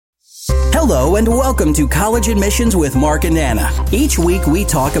Hello and welcome to College Admissions with Mark and Anna. Each week we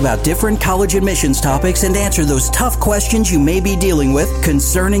talk about different college admissions topics and answer those tough questions you may be dealing with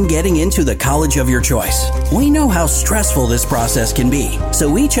concerning getting into the college of your choice. We know how stressful this process can be,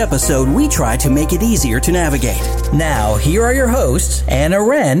 so each episode we try to make it easier to navigate. Now, here are your hosts, Anna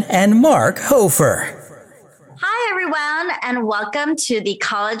Wren and Mark Hofer. Hi, everyone, and welcome to the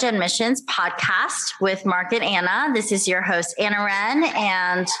College Admissions Podcast with Mark and Anna. This is your host, Anna Wren,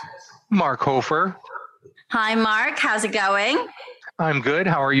 and Mark Hofer. Hi, Mark. How's it going? I'm good.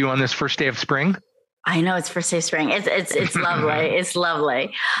 How are you on this first day of spring? I know it's first day of spring. It's lovely. It's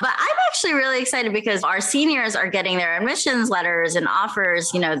lovely. But I'm actually really excited because our seniors are getting their admissions letters and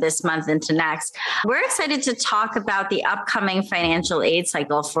offers, this month into next. We're excited to talk about the upcoming financial aid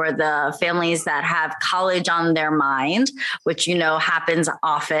cycle for the families that have college on their mind, which happens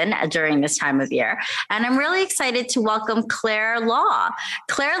often during this time of year. And I'm really excited to welcome Claire Law.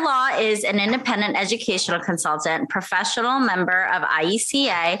 Claire Law is an independent educational consultant, professional member of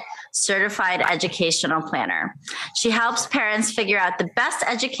IECA, certified educational planner. She helps parents figure out the best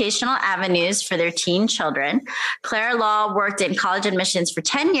educational avenues for their teen children. Claire Law worked in college admissions for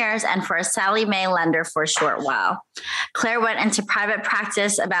 10 years and for a SallieMae lender for a short while. Claire went into private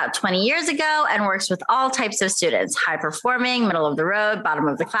practice about 20 years ago and works with all types of students: high performing, middle of the road, bottom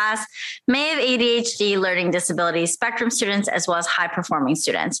of the class, may have ADHD, learning disabilities, spectrum students, as well as high performing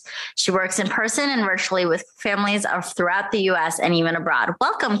students. She works in person and virtually with families throughout the U.S. and even abroad.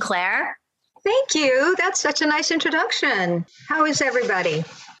 Welcome, Claire. Thank you. That's such a nice introduction. How is everybody?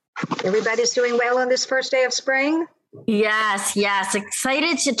 Everybody's doing well on this first day of spring? Yes.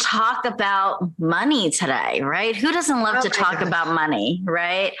 Excited to talk about money today, right? Who doesn't love to talk about money,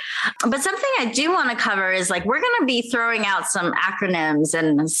 right? But something I do want to cover is we're going to be throwing out some acronyms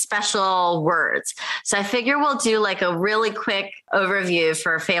and special words. So I figure we'll do a really quick overview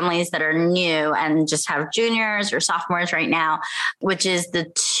for families that are new and just have juniors or sophomores right now, which is the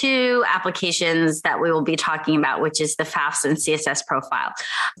two applications that we will be talking about, which is the FAFSA and CSS profile.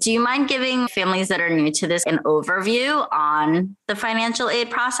 Do you mind giving families that are new to this an overview on the financial aid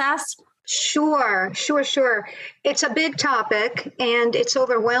process? Sure. It's a big topic and it's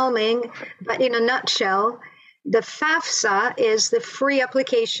overwhelming, but in a nutshell, the FAFSA is the free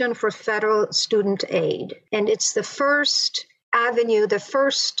application for federal student aid. And it's the first avenue, the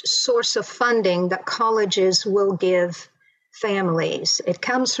first source of funding that colleges will give families. It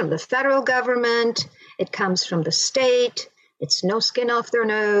comes from the federal government. It comes from the state. It's no skin off their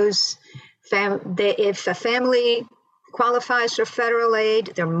nose. If a family qualifies for federal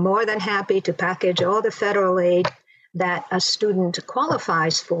aid, they're more than happy to package all the federal aid that a student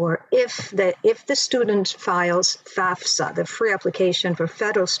qualifies for if the student files FAFSA, the free application for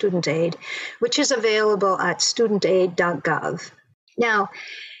federal student aid, which is available at studentaid.gov. Now,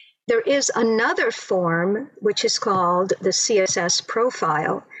 there is another form which is called the CSS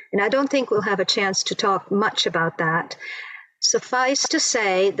profile, and I don't think we'll have a chance to talk much about that. Suffice to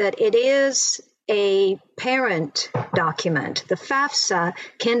say that it is a parent document. The FAFSA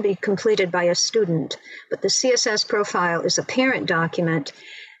can be completed by a student, but the CSS profile is a parent document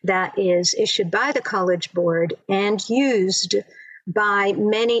that is issued by the College Board and used by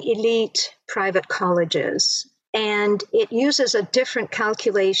many elite private colleges. And it uses a different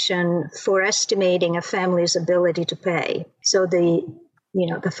calculation for estimating a family's ability to pay. So the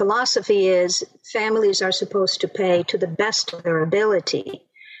philosophy is families are supposed to pay to the best of their ability,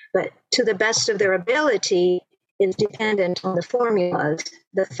 but to the best of their ability is dependent on the formulas.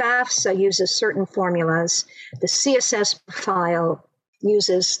 The FAFSA uses certain formulas. The CSS profile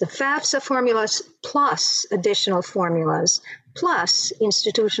uses the FAFSA formulas plus additional formulas, plus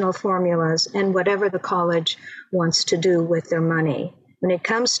institutional formulas, and whatever the college wants to do with their money. When it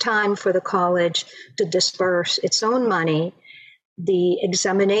comes time for the college to disperse its own money, the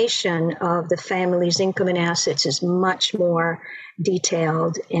examination of the family's income and assets is much more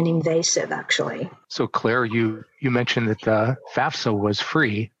detailed and invasive, actually. So, Claire, you mentioned that the FAFSA was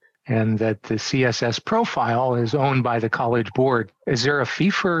free and that the CSS profile is owned by the College Board. Is there a fee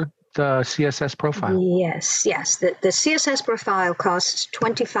for the CSS profile? Yes. The CSS profile costs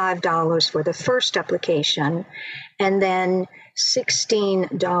 $25 for the first application, and then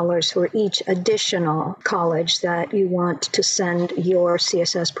 $16 for each additional college that you want to send your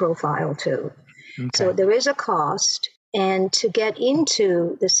CSS profile to. Okay. So there is a cost. And to get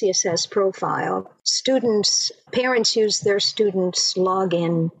into the CSS profile, parents use their students'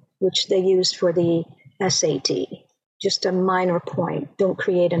 login, which they used for the SAT. Just a minor point. Don't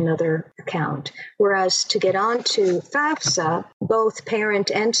create another account. Whereas to get onto FAFSA, both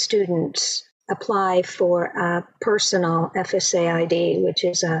parent and students apply for a personal FSA ID, which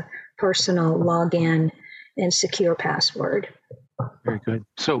is a personal login and secure password. Very good.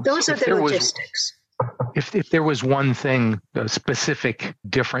 So those are the logistics. If there was one thing, a specific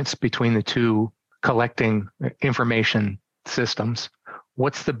difference between the two collecting information systems,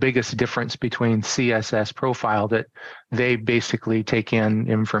 what's the biggest difference between CSS Profile that they basically take in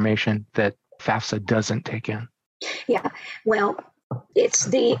information that FAFSA doesn't take in? Yeah, well, it's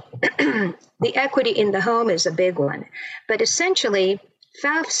the equity in the home is a big one. But essentially,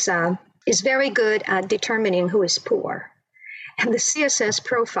 FAFSA is very good at determining who is poor. And the CSS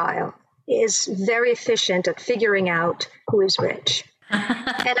Profile is very efficient at figuring out who is rich.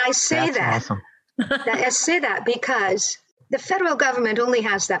 And I say That's that. Awesome. I say that because the federal government only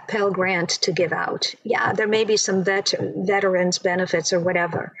has that Pell Grant to give out. Yeah, there may be some veterans benefits or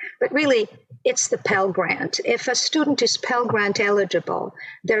whatever, but really it's the Pell Grant. If a student is Pell Grant eligible,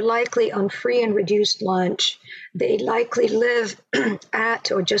 they're likely on free and reduced lunch. They likely live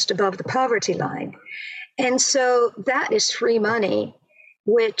at or just above the poverty line. And so that is free money,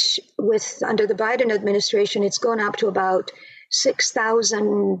 which under the Biden administration, it's gone up to about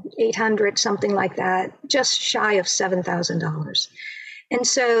 $6,800, something like that, just shy of $7,000. And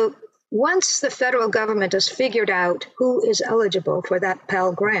so once the federal government has figured out who is eligible for that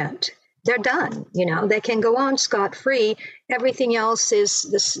Pell Grant, they're done. They can go on scot-free. Everything else is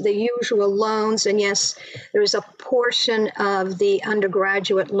the usual loans. And yes, there is a portion of the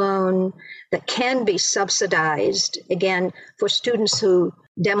undergraduate loan that can be subsidized, again, for students who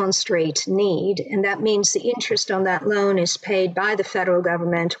demonstrate need. And that means the interest on that loan is paid by the federal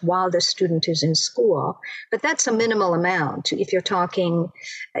government while the student is in school. But that's a minimal amount. If you're talking,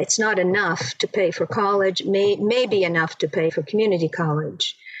 it's not enough to pay for college, may be enough to pay for community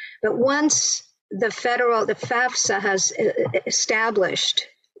college. But once the FAFSA has established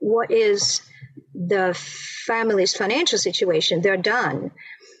what is the family's financial situation, they're done.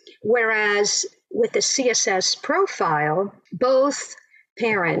 Whereas with the CSS Profile, both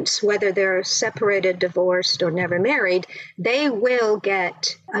parents, whether they're separated, divorced, or never married, they will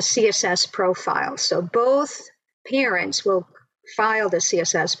get a CSS Profile. So both parents will file the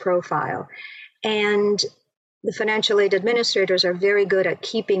CSS Profile. And the financial aid administrators are very good at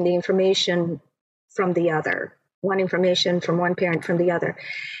keeping the information from the other, information from one parent from the other.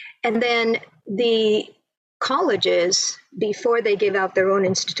 And then the colleges, before they give out their own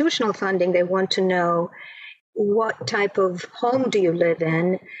institutional funding, they want to know what type of home do you live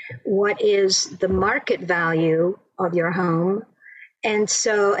in? What is the market value of your home? And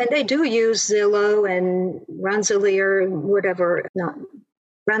they do use Zillow and Rensselaer,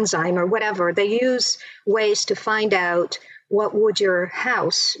 Renzyme or whatever. They use ways to find out what would your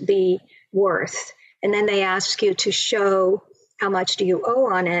house be worth. And then they ask you to show how much do you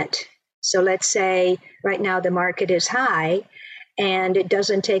owe on it. So let's say right now the market is high and it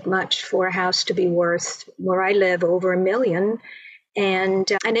doesn't take much for a house to be worth, where I live, over $1 million.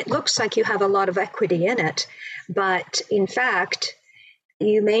 And it looks like you have a lot of equity in it. But in fact,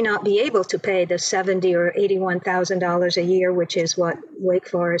 you may not be able to pay the $70,000 or $81,000 a year, which is what Wake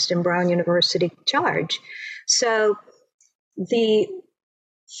Forest and Brown University charge. So the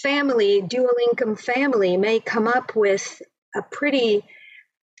dual income family may come up with a pretty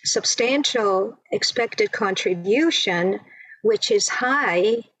substantial expected contribution, which is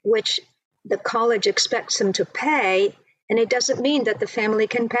high, which the college expects them to pay, and it doesn't mean that the family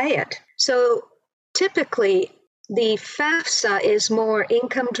can pay it. So typically, the FAFSA is more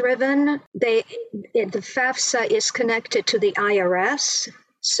income driven. The FAFSA is connected to the IRS.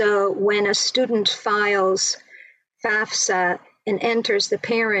 So when a student files FAFSA and enters the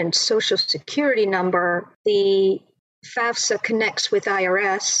parent's social security number, the FAFSA connects with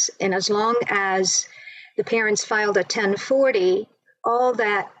IRS. And as long as the parents filed a 1040, all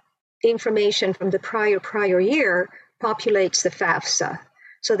that information from the prior year populates the FAFSA.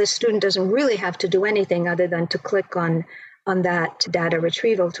 So the student doesn't really have to do anything other than to click on that data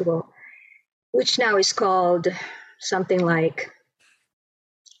retrieval tool, which now is called something like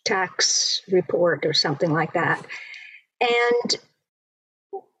tax report or something like that. And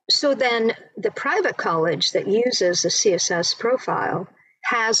so then the private college that uses the CSS Profile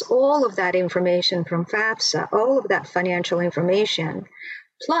has all of that information from FAFSA, all of that financial information.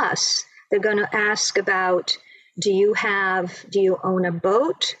 Plus, they're going to ask about, do you own a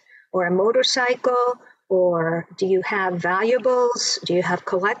boat or a motorcycle, or do you have valuables? Do you have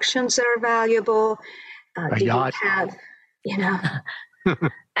collections that are valuable? Do yacht. You have,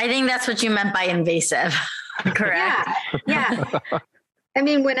 I think that's what you meant by invasive, correct? Yeah. I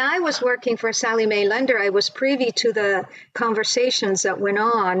mean, when I was working for a SallieMae lender, I was privy to the conversations that went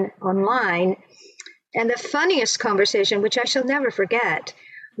on online. And the funniest conversation, which I shall never forget,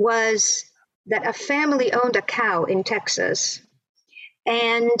 was that a family owned a cow in Texas,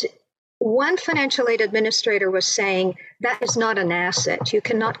 and one financial aid administrator was saying that is not an asset. You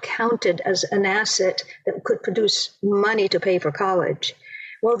cannot count it as an asset that could produce money to pay for college.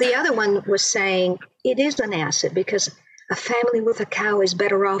 Well, the other one was saying it is an asset because a family with a cow is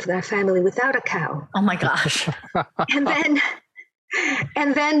better off than a family without a cow. Oh my gosh. And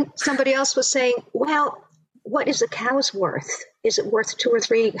then somebody else was saying, well, what is a cow's worth? Is it worth $2 or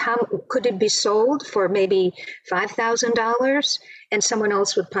 $3? How could it be sold for maybe $5,000? And someone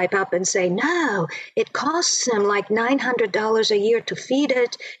else would pipe up and say, no, it costs them like $900 a year to feed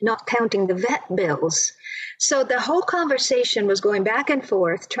it, not counting the vet bills. So the whole conversation was going back and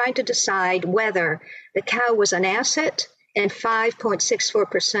forth, trying to decide whether the cow was an asset and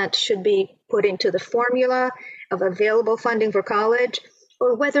 5.64% should be put into the formula of available funding for college,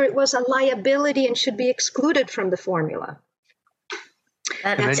 or whether it was a liability and should be excluded from the formula.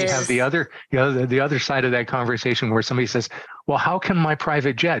 And then you have the other side of that conversation where somebody says, well, how can my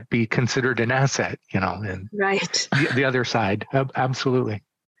private jet be considered an asset? And right. The other side. Absolutely.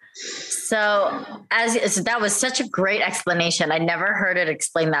 So that was such a great explanation. I never heard it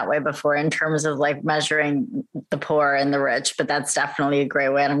explained that way before in terms of like measuring the poor and the rich, but that's definitely a great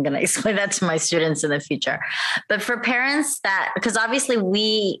way. And I'm going to explain that to my students in the future. But for parents because obviously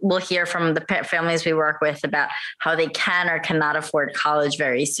we will hear from the families we work with about how they can or cannot afford college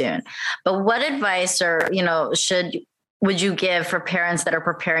very soon. But what advice would you give for parents that are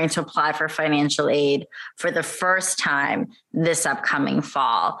preparing to apply for financial aid for the first time this upcoming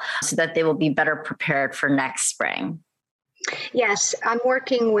fall so that they will be better prepared for next spring? Yes, I'm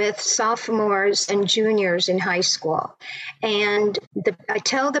working with sophomores and juniors in high school. And I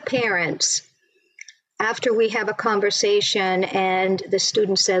tell the parents, after we have a conversation and the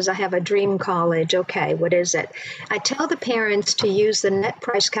student says, I have a dream college. Okay, what is it? I tell the parents to use the net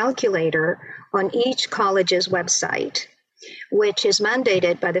price calculator on each college's website, which is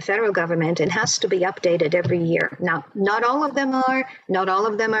mandated by the federal government and has to be updated every year. Now, not all of them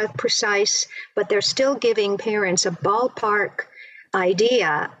are precise, but they're still giving parents a ballpark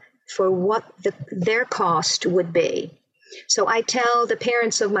idea for what their cost would be. So I tell the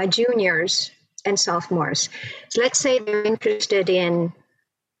parents of my juniors and sophomores, so let's say they're interested in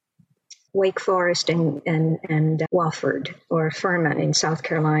Wake Forest and Wofford or Furman in South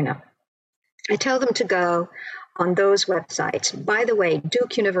Carolina. I tell them to go on those websites. By the way,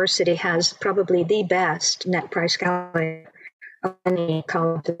 Duke University has probably the best net price calculator of any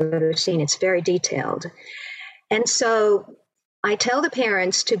college I've ever seen. It's very detailed. And so I tell the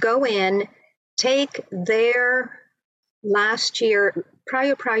parents to go in, take their last year,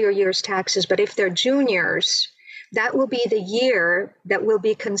 prior year's taxes, but if they're juniors, that will be the year that will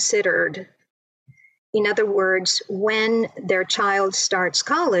be considered. In other words, when their child starts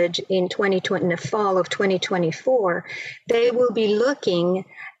college in the fall of 2024, they will be looking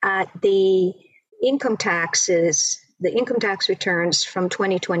at the income tax returns from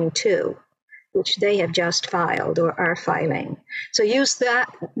 2022, which they have just filed or are filing. So use that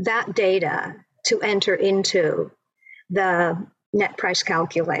data to enter into the net price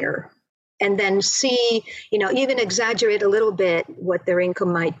calculator, and then see, even exaggerate a little bit what their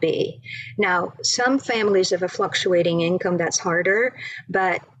income might be. Now, some families have a fluctuating income, that's harder,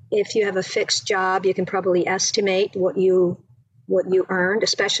 but if you have a fixed job, you can probably estimate what you earned,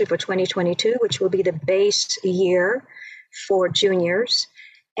 especially for 2022, which will be the base year for juniors,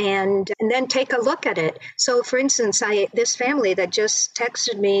 and then take a look at it. So for instance, this family that just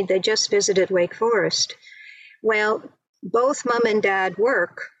texted me, they just visited Wake Forest. Well, both mom and dad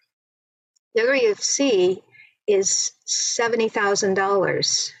work. Their EFC is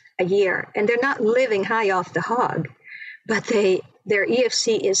 $70,000 a year, and they're not living high off the hog, but their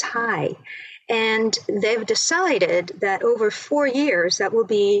EFC is high. And they've decided that over 4 years, that will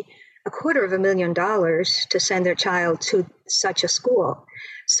be $250,000 to send their child to such a school.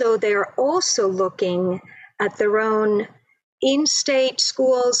 So they're also looking at their own in-state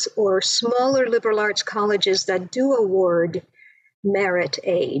schools or smaller liberal arts colleges that do award merit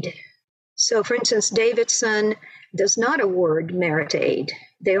aid. So, for instance, Davidson does not award merit aid.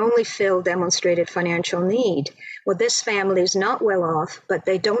 They only fill demonstrated financial need. Well, this family is not well off, but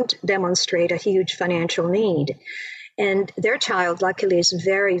they don't demonstrate a huge financial need. And their child, luckily, is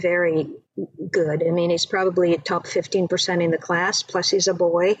very, very good. I mean, he's probably top 15% in the class, plus he's a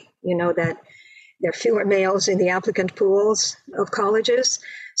boy. You know that there are fewer males in the applicant pools of colleges.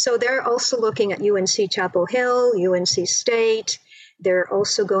 So they're also looking at UNC Chapel Hill, UNC State. They're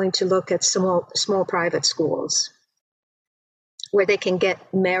also going to look at small private schools where they can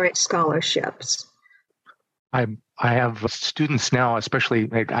get merit scholarships. I'm I have students now, especially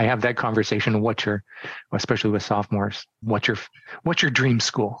I have that conversation. Especially with sophomores, what's your dream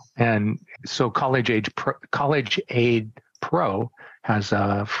school? And so College Aid Pro has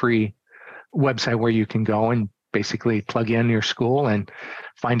a free website where you can go and basically plug in your school and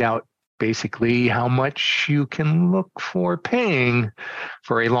find out basically how much you can look for paying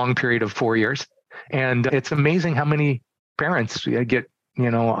for a long period of 4 years. And it's amazing how many parents get,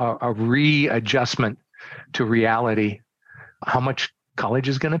 a readjustment to reality, how much college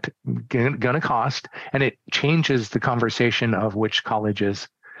is going to cost. And it changes the conversation of which colleges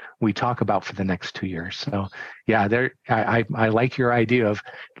we talk about for the next 2 years. So yeah, I like your idea of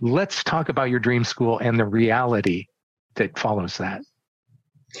let's talk about your dream school and the reality that follows that.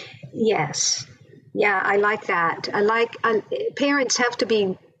 Yes. Yeah, I like that. Parents have to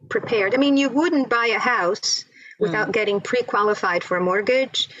be prepared. I mean, you wouldn't buy a house without getting pre-qualified for a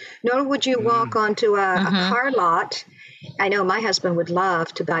mortgage, nor would you walk onto a car lot. I know my husband would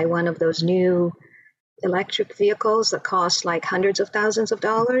love to buy one of those new electric vehicles that cost like hundreds of thousands of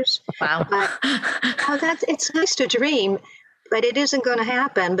dollars. Wow. But it's nice to dream, but it isn't going to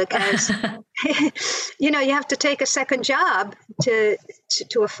happen because, you have to take a second job to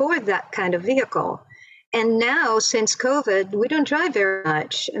afford that kind of vehicle. And now, since COVID, we don't drive very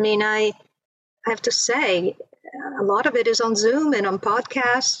much. I mean, I have to say, a lot of it is on Zoom and on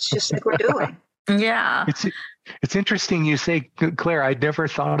podcasts, just like we're doing. Yeah. It's interesting you say, Claire, I'd never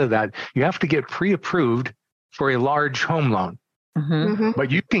thought of that. You have to get pre-approved for a large home loan, but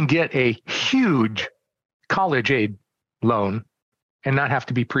you can get a huge college aid loan and not have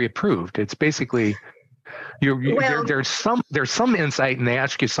to be pre-approved. It's basically there's some insight and they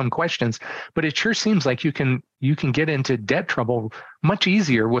ask you some questions, but it sure seems like you can get into debt trouble much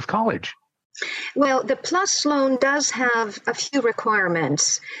easier with college. Well, the PLUS loan does have a few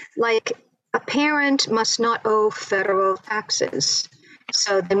requirements, like a parent must not owe federal taxes.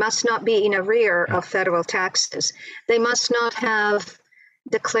 So they must not be in arrear of federal taxes. They must not have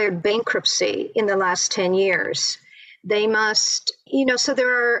declared bankruptcy in the last 10 years. They must, so there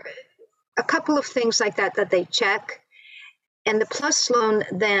are a couple of things like that they check. And the PLUS loan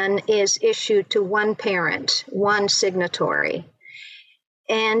then is issued to one parent, one signatory.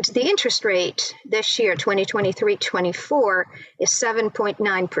 And the interest rate this year, 2023-24, is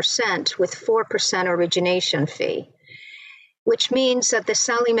 7.9% with 4% origination fee, which means that the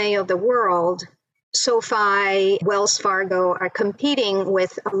SallieMae of the world, SoFi, Wells Fargo, are competing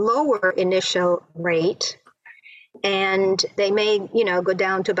with a lower initial rate, and they may, go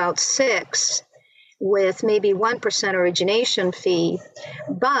down to about 6% with maybe 1% origination fee,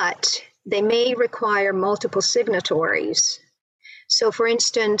 but they may require multiple signatories. So, for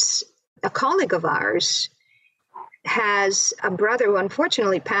instance, a colleague of ours has a brother who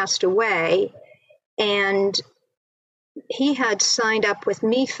unfortunately passed away, and he had signed up with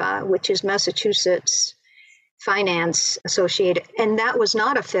MEFA, which is Massachusetts Finance Associated, and that was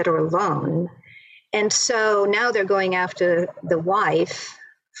not a federal loan. And so now they're going after the wife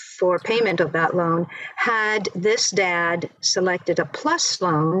for payment of that loan. Had this dad selected a PLUS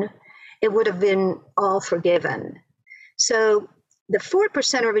loan, it would have been all forgiven. So the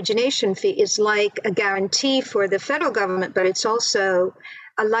 4% origination fee is like a guarantee for the federal government, but it's also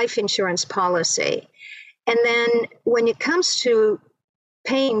a life insurance policy. And then when it comes to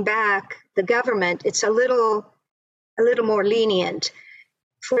paying back the government, it's a little more lenient.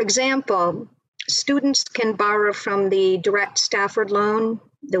 For example, students can borrow from the direct Stafford loan,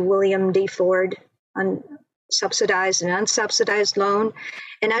 the William D. Ford subsidized and unsubsidized loan.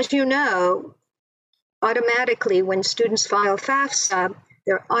 And as you know, automatically, when students file FAFSA,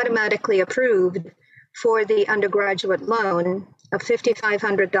 they're automatically approved for the undergraduate loan of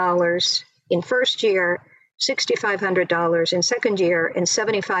 $5,500 in first year, $6,500 in second year, and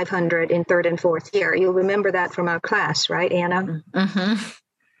 $7,500 in third and fourth year. You'll remember that from our class, right, Anna? Mm-hmm.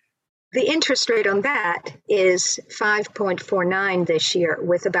 The interest rate on that is 5.49 this year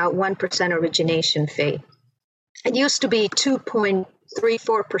with about 1% origination fee. It used to be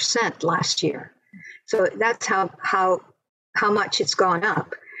 2.34% last year. So that's how much it's gone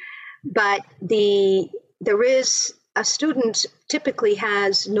up. But there is a student typically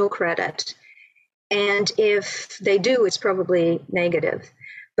has no credit. And if they do, it's probably negative.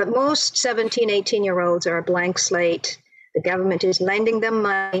 But most 17, 18-year-olds are a blank slate. The government is lending them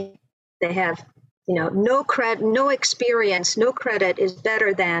money. They have, no credit, no experience, no credit is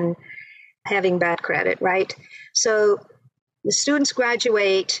better than having bad credit, right? So the students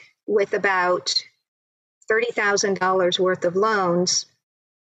graduate with about $30,000 worth of loans,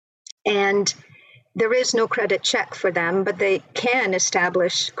 and there is no credit check for them, but they can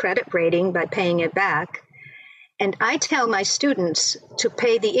establish credit rating by paying it back. And I tell my students to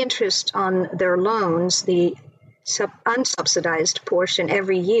pay the interest on their loans, the unsubsidized portion,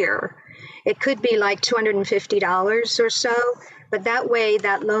 every year. It could be like $250 or so, but that way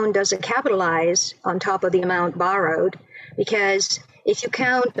that loan doesn't capitalize on top of the amount borrowed, because if you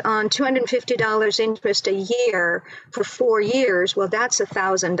count on $250 interest a year for 4 years, well, that's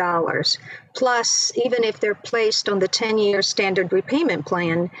 $1,000. Plus, even if they're placed on the 10-year standard repayment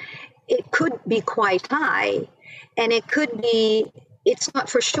plan, it could be quite high. And it's not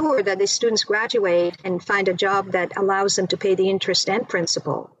for sure that the students graduate and find a job that allows them to pay the interest and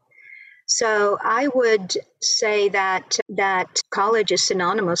principal. So I would say that college is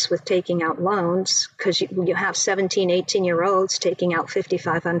synonymous with taking out loans, because you have 17, 18-year-olds taking out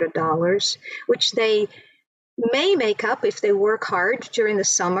 $5,500, which they may make up if they work hard during the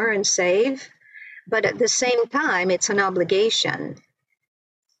summer and save. But at the same time, it's an obligation.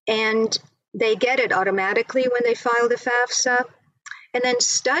 And they get it automatically when they file the FAFSA. And then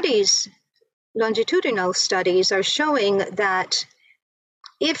longitudinal studies are showing that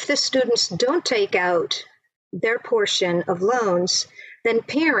if the students don't take out their portion of loans, then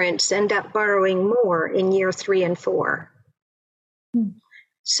parents end up borrowing more in year 3 and 4.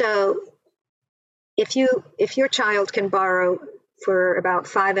 So if your child can borrow for about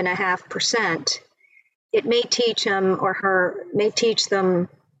 5.5%, it may teach him or her, may teach them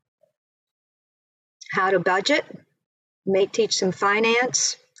how to budget, may teach them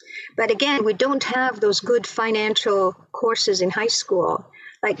finance. But again, we don't have those good financial courses in high school.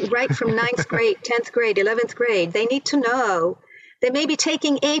 Like right from 9th grade, 10th grade, 11th grade, they need to know. They may be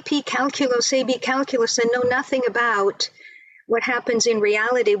taking AP calculus, AB calculus, and know nothing about what happens in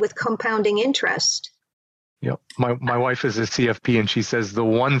reality with compounding interest. Yep. My wife is a CFP, and she says the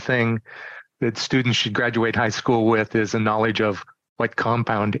one thing that students should graduate high school with is a knowledge of what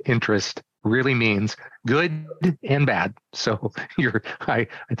compound interest really means, good and bad. So I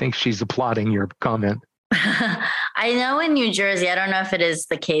think she's applauding your comment. I know in New Jersey, I don't know if it is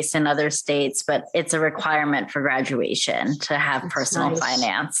the case in other states, but it's a requirement for graduation to have personal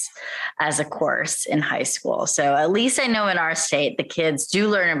finance as a course in high school. So at least I know in our state, the kids do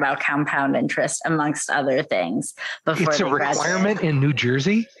learn about compound interest amongst other things before it's a requirement in New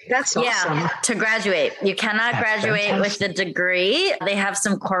Jersey? That's awesome. Yeah, to graduate. You cannot graduate with the degree. They have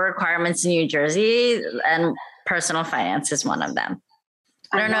some core requirements in New Jersey, and personal finance is one of them.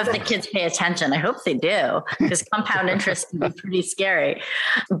 I don't know if the kids pay attention. I hope they do, because compound interest can be pretty scary.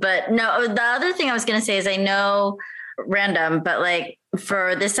 But no, the other thing I was going to say is, I know random, but like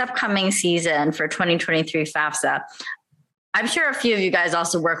for this upcoming season for 2023 FAFSA, I'm sure a few of you guys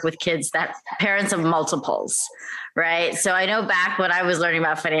also work with kids that parents of multiples, right? So I know back when I was learning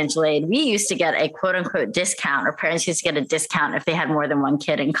about financial aid, we used to get a quote unquote discount, or parents used to get a discount if they had more than one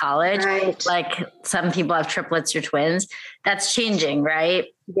kid in college. Right. Like some people have triplets or twins. That's changing, right?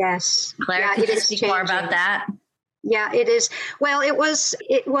 Yes. Claire, could you speak more about that? Yeah, it is. Well, it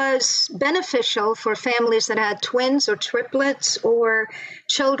was beneficial for families that had twins or triplets or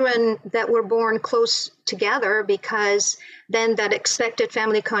children that were born close together, because then that expected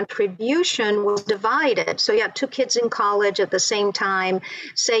family contribution was divided. So you had 2 kids in college at the same time.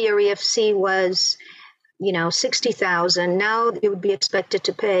 Say your EFC was, $60,000. Now you would be expected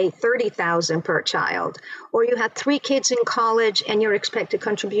to pay $30,000 per child. Or you had 3 kids in college and your expected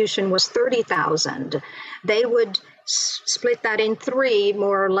contribution was $30,000. They would split that in 3,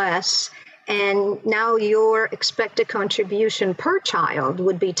 more or less, and now your expected contribution per child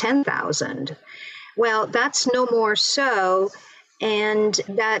would be $10,000. Well, that's no more so, and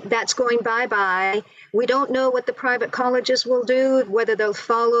that's going bye-bye. We don't know what the private colleges will do, whether they'll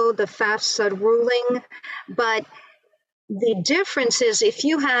follow the FAFSA ruling, but the difference is if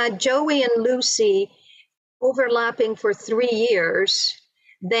you had Joey and Lucy overlapping for 3 years,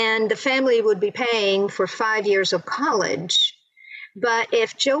 then the family would be paying for 5 years of college. But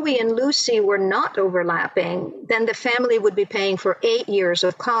if Joey and Lucy were not overlapping, then the family would be paying for 8 years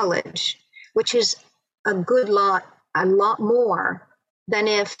of college, which is a lot more than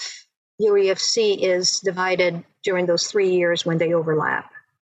if your EFC is divided during those 3 years when they overlap.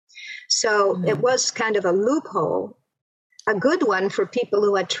 So it was kind of a loophole, a good one for people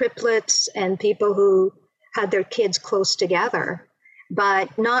who had triplets and people who had their kids close together,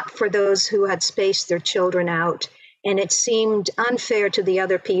 but not for those who had spaced their children out. And it seemed unfair to the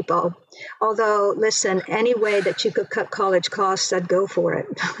other people. Although, listen, any way that you could cut college costs, I'd go for it.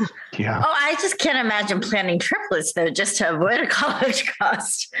 Yeah. Oh, I just can't imagine planning triplets, though, just to avoid a college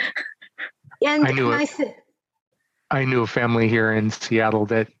cost. And I knew a family here in Seattle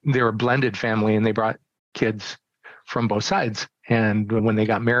that they were a blended family, and they brought kids from both sides. and when they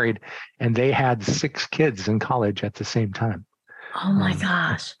got married, and they had 6 kids in college at the same time. Oh my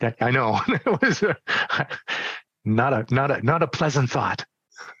gosh. I know. It was not a pleasant thought.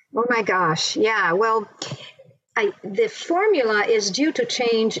 Oh my gosh. Yeah. Well, the formula is due to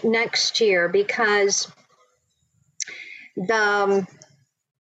change next year because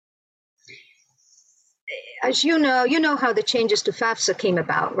as you know how the changes to FAFSA came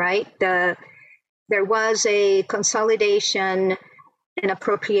about, right? There was a Consolidation and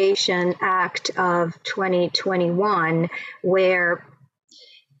Appropriation Act of 2021 where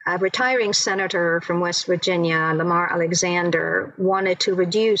a retiring senator from West Virginia, Lamar Alexander, wanted to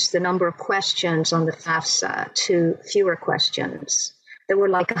reduce the number of questions on the FAFSA to fewer questions. There were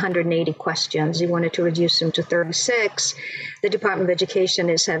like 180 questions. He wanted to reduce them to 36. The Department of Education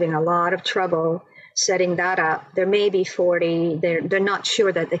is having a lot of trouble setting that up. There may be 40. They're not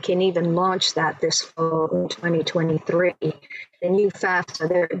sure that they can even launch that this fall in 2023. The new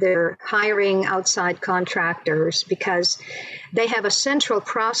FAFSA, they're hiring outside contractors because they have a central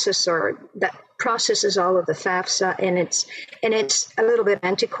processor that processes all of the FAFSA, and it's a little bit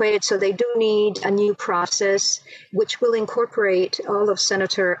antiquated, so they do need a new process which will incorporate all of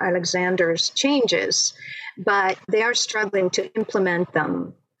Senator Alexander's changes, but they are struggling to implement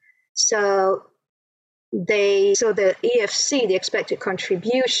them. So the EFC, the expected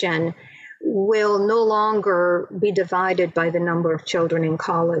contribution, will no longer be divided by the number of children in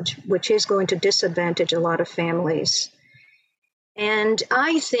college, which is going to disadvantage a lot of families. And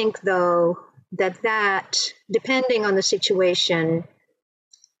I think, though, that depending on the situation,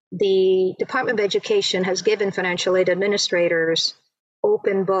 the Department of Education has given financial aid administrators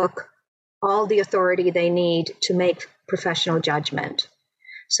open book, all the authority they need to make professional judgment.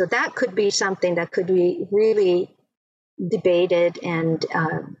 So that could be something that could be really debated and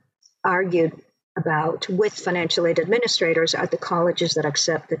argued about with financial aid administrators at the colleges that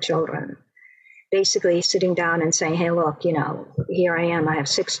accept the children. Basically sitting down and saying, hey, look, here I am, I have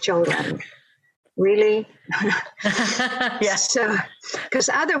 6 children. Really? Yeah. So, because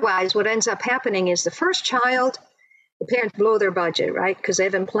otherwise what ends up happening is the first child, the parents blow their budget, right? Because they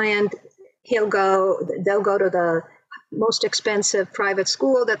haven't planned, they'll go to the most expensive private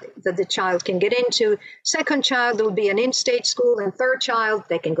school that the child can get into. Second child will be an in-state school, and third child,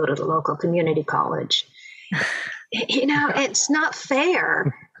 they can go to the local community college. It's not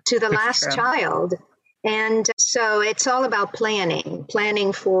fair to the last child. And so it's all about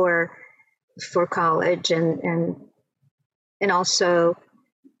planning for college and also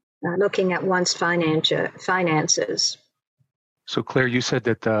looking at one's finances. So, Claire, you said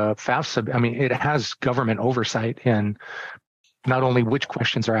that the FAFSA, it has government oversight in not only which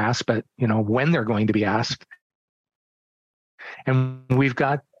questions are asked, but, when they're going to be asked. And we've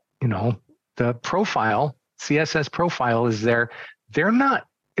got, the profile, CSS profile is there. They're not,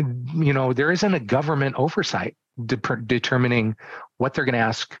 there isn't a government oversight determining what they're going to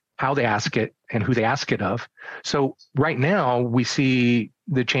ask, how they ask it, and who they ask it of. So right now we see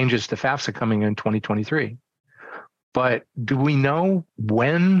the changes to FAFSA coming in 2023. But do we know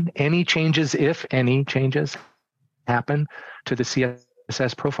when any changes, if any changes, happen to the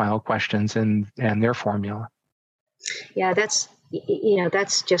CSS profile questions and their formula? Yeah, that's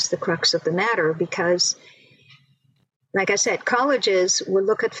just the crux of the matter, because, like I said, colleges will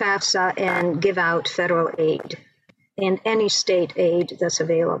look at FAFSA and give out federal aid and any state aid that's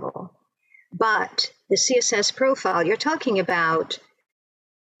available. But the CSS profile, you're talking about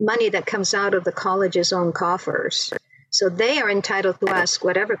money that comes out of the college's own coffers. So they are entitled to ask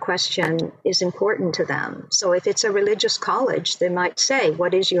whatever question is important to them. So if it's a religious college, they might say,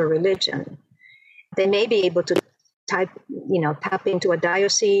 what is your religion? They may be able to tap into a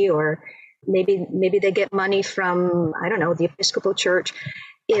diocese, or maybe they get money from, I don't know, the Episcopal Church.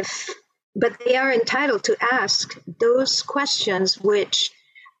 But they are entitled to ask those questions which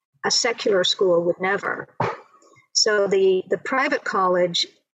a secular school would never. So the private college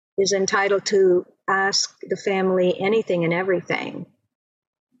is entitled to ask the family anything and everything,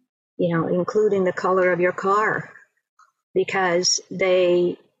 including the color of your car, because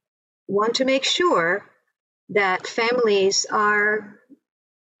they want to make sure that families are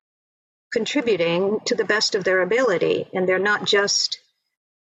contributing to the best of their ability, and they're not just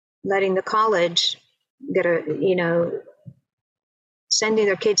letting the college sending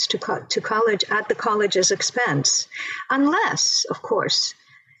their kids to college at the college's expense, unless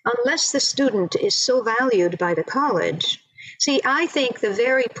the student is so valued by the college. See, I think the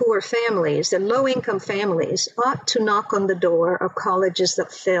very poor families, the low-income families, ought to knock on the door of colleges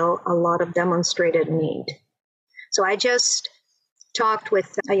that fill a lot of demonstrated need. So I just talked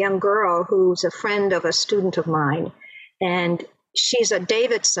with a young girl who's a friend of a student of mine, and she's a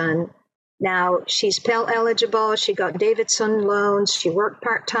Davidson. Now, she's Pell eligible. She got Davidson loans. She worked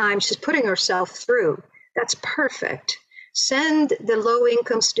part-time. She's putting herself through. That's perfect. Send the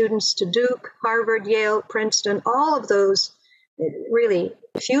low-income students to Duke, Harvard, Yale, Princeton, all of those really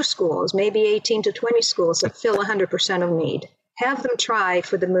few schools, maybe 18 to 20 schools that fill 100% of need. Have them try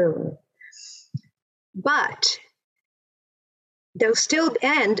for the moon. But there'll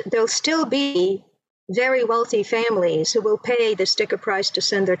still be very wealthy families who will pay the sticker price to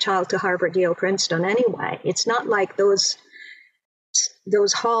send their child to Harvard, Yale, Princeton anyway. It's not like those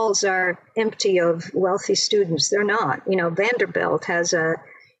halls are empty of wealthy students. They're not. Vanderbilt has something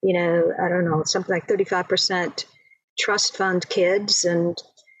like 35% trust fund kids and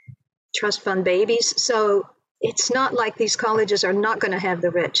trust fund babies. So it's not like these colleges are not going to have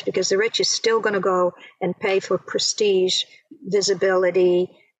the rich, because the rich is still going to go and pay for prestige, visibility,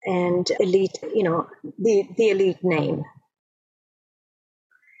 and elite, the elite name.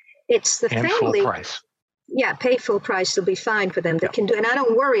 It's the and family. Full price. Yeah, pay full price. They'll be fine for them. They can do, and I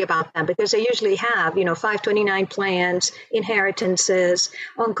don't worry about them because they usually have, 529 plans, inheritances,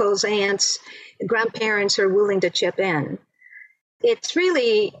 uncles, aunts, grandparents are willing to chip in. It's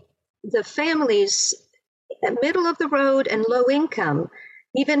really the families at middle of the road and low income,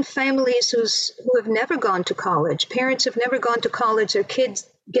 even families who have never gone to college. Parents have never gone to college. Their kid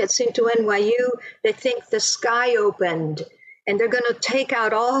gets into NYU. They think the sky opened, and they're going to take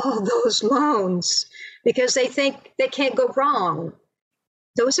out all those loans because they think they can't go wrong.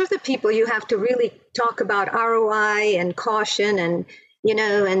 Those are the people you have to really talk about ROI and caution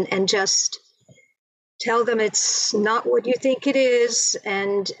and just tell them it's not what you think it is.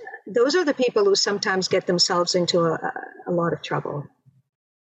 And those are the people who sometimes get themselves into a lot of trouble.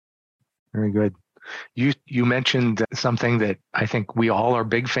 Very good. You mentioned something that I think we all are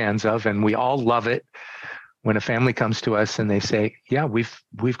big fans of, and we all love it when a family comes to us and they say, yeah,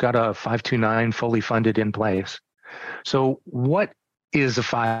 we've got a 529 fully funded in place. So what is a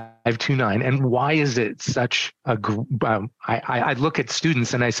 529 and why is it such a I look at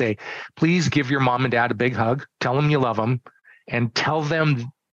students and I say, please give your mom and dad a big hug, tell them you love them, and tell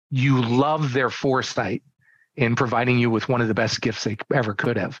them you love their foresight in providing you with one of the best gifts they ever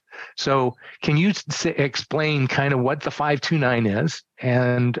could have. So can you explain kind of what the 529 is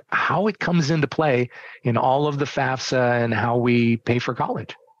and how it comes into play in all of the FAFSA and how we pay for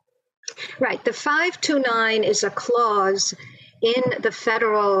college? Right. The 529 is a clause in the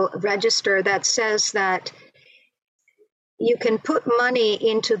Federal Register that says that you can put money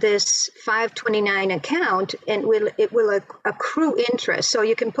into this 529 account and it will accrue interest. So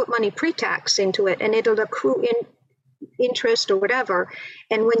you can put money pre-tax into it and it'll accrue interest or whatever.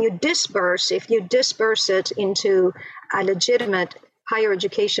 And when you disburse, if you disburse it into a legitimate higher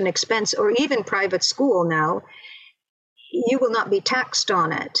education expense or even private school now, you will not be taxed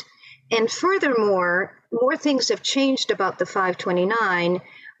on it. And furthermore, more things have changed about the 529,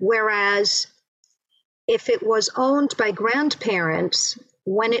 whereas if it was owned by grandparents,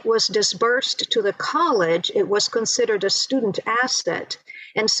 when it was disbursed to the college, it was considered a student asset.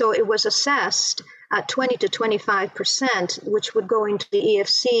 And so it was assessed at 20 to 25%, which would go into the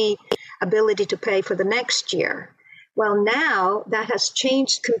EFC ability to pay for the next year. Well, now that has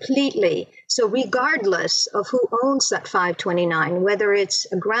changed completely. So regardless of who owns that 529, whether it's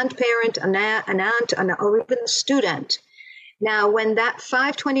a grandparent, an aunt, or even a student, now when that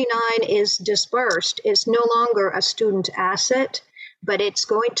 529 is disbursed, it's no longer a student asset, but it's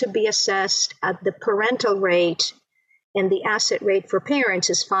going to be assessed at the parental rate, and the asset rate for parents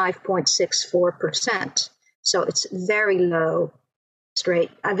is 5.64%. So it's very low.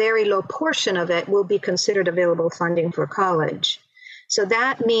 Rate. A very low portion of it will be considered available funding for college. So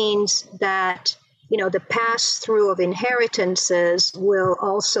that means that, the pass-through of inheritances will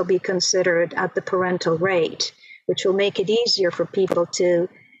also be considered at the parental rate, which will make it easier for people to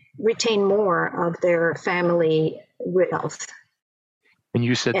retain more of their family wealth. And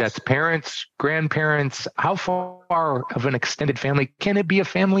you said that's parents, grandparents. How far of an extended family? Can it be a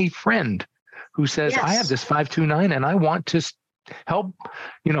family friend who says, I have this 529 and I want to help,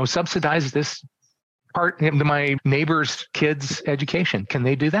 subsidize this part of my neighbor's kids' education? Can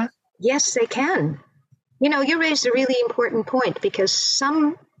they do that? Yes, they can. You raised a really important point, because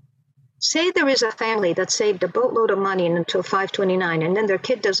say there is a family that saved a boatload of money until 529 and then their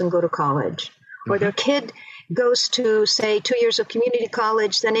kid doesn't go to college, or their kid goes to, say, 2 years of community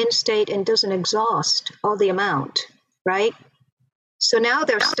college, then in-state, and doesn't exhaust all the amount, right? So now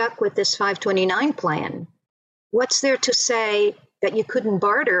they're stuck with this 529 plan. What's there to say that you couldn't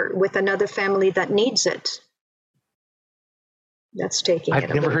barter with another family that needs it? That's taking it.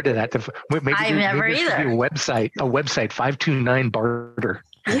 I've never heard of that. Maybe I've never maybe either. Be a website 529 barter.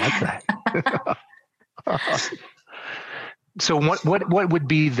 I like that. So what would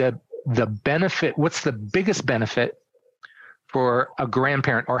be the benefit? What's the biggest benefit for a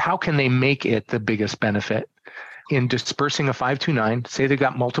grandparent, or how can they make it the biggest benefit in dispersing a 529? Say they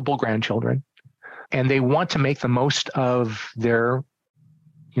got multiple grandchildren and they want to make the most of their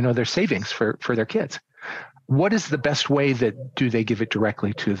savings for their kids. What is the best way do they give it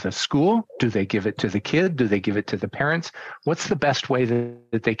directly to the school? Do they give it to the kid? Do they give it to the parents? What's the best way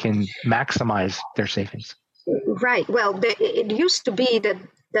that they can maximize their savings? Right. Well, it used to be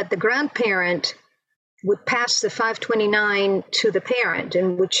that the grandparent would pass the 529 to the parent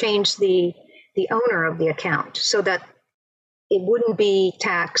and would change the owner of the account so that it wouldn't be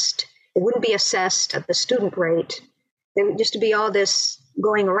taxed, it wouldn't be assessed at the student rate. There used to be all this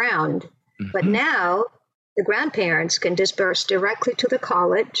going around. Mm-hmm. But now the grandparents can disperse directly to the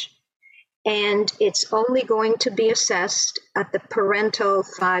college, and it's only going to be assessed at the parental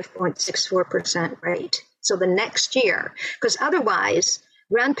 5.64% rate. So the next year, because otherwise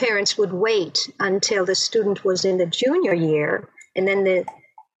grandparents would wait until the student was in the junior year, and then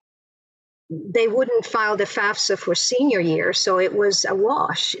they wouldn't file the FAFSA for senior year. So it was a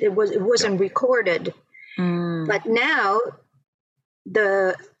wash. It wasn't recorded. But now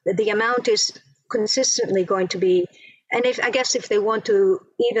the amount is consistently going to be, and if they want to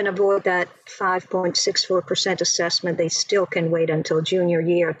even avoid that 5.64% assessment, they still can wait until junior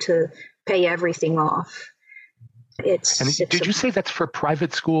year to pay everything off. Did you say that's for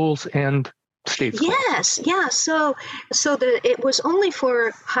private schools and state schools? Yes, yeah. So it was only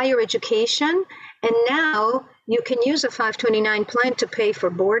for higher education, and now you can use a 529 plan to pay for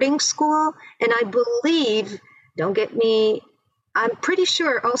boarding school, and I believe, don't get me, I'm pretty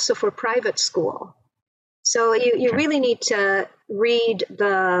sure also for private school. So you really need to read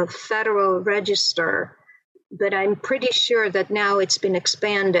the Federal Register, but I'm pretty sure that now it's been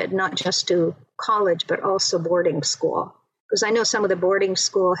expanded, not just to college, but also boarding school. Because I know some of the boarding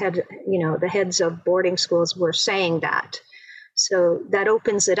school the heads of boarding schools were saying that. So that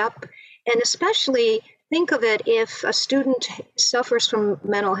opens it up. And especially think of it if a student suffers from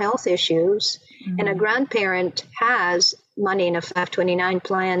mental health issues, mm-hmm. and a grandparent has money in a 529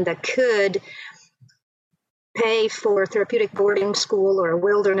 plan that could pay for therapeutic boarding school or a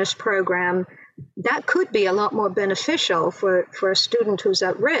wilderness program. That could be a lot more beneficial for a student who's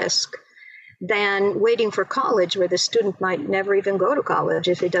at risk than waiting for college, where the student might never even go to college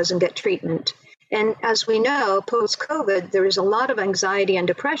if he doesn't get treatment. And as we know, post-COVID, there is a lot of anxiety and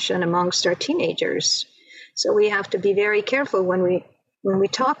depression amongst our teenagers. So we have to be very careful when we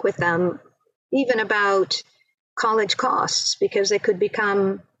talk with them, even about college costs, because they could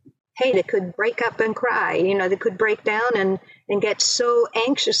they could break up and cry. They could break down and get so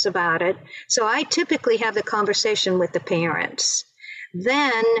anxious about it. So I typically have the conversation with the parents.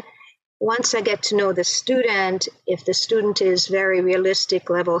 Then once I get to know the student, if the student is very realistic,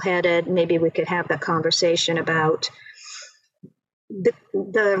 level-headed, maybe we could have that conversation about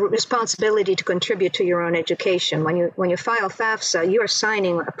the responsibility to contribute to your own education. When you file FAFSA, you are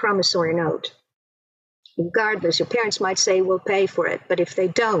signing a promissory note. Regardless, your parents might say, we'll pay for it. But if they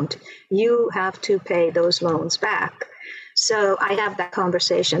don't, you have to pay those loans back. So I have that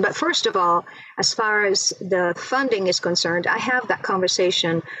conversation. But first of all, as far as the funding is concerned, I have that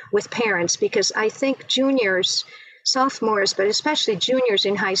conversation with parents, because I think juniors, sophomores, but especially juniors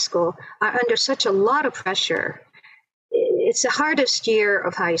in high school are under such a lot of pressure. It's the hardest year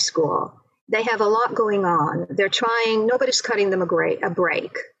of high school. They have a lot going on. They're trying, nobody's cutting them a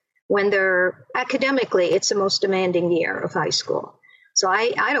break. When they're academically, it's the most demanding year of high school. So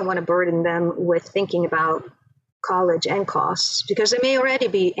I don't want to burden them with thinking about college and costs, because they may already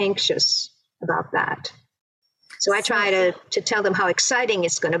be anxious about that. So I try to tell them how exciting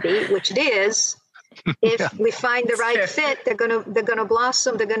it's going to be, which it is. If we find the right fit, they're going to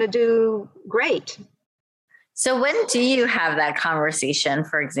blossom. They're going to do great. So when do you have that conversation,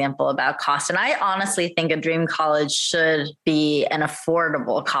 for example, about cost? And I honestly think a dream college should be an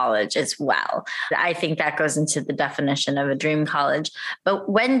affordable college as well. I think that goes into the definition of a dream college. But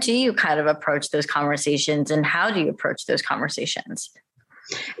when do you kind of approach those conversations, and how do you approach those conversations?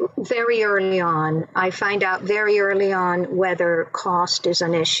 Very early on. I find out very early on whether cost is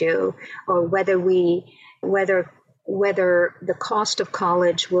an issue, or whether the cost of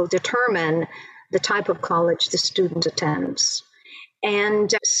college will determine the type of college the student attends.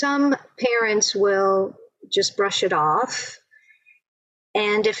 And some parents will just brush it off.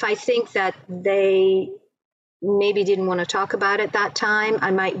 And if I think that they maybe didn't want to talk about it that time,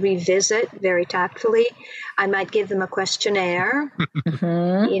 I might revisit very tactfully. I might give them a questionnaire.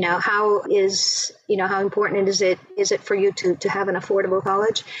 Mm-hmm. How important is it for you to have an affordable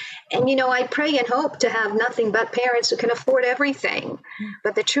college? And, I pray and hope to have nothing but parents who can afford everything.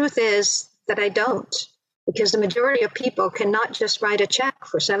 But the truth is that I don't, because the majority of people cannot just write a check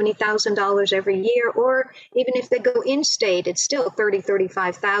for $70,000 every year, or even if they go in-state, it's still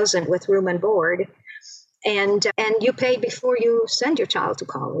 $35,000 with room and board. And you pay before you send your child to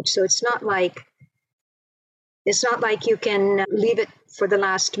college. So it's not like you can leave it for the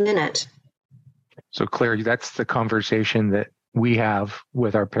last minute. So Claire, that's the conversation that we have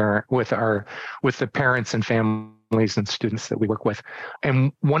with the parents and families and students that we work with.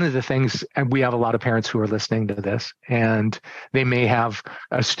 And one of the things, and we have a lot of parents who are listening to this, and they may have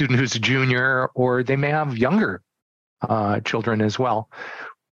a student who's a junior, or they may have younger children as well.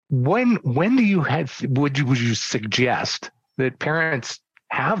 When would you suggest that parents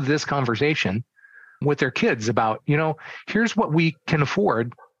have this conversation with their kids about, here's what we can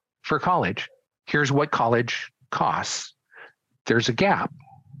afford for college. Here's what college costs. There's a gap.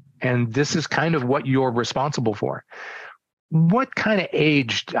 And this is kind of what you're responsible for. What kind of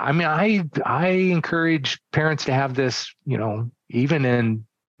age? I encourage parents to have this, even in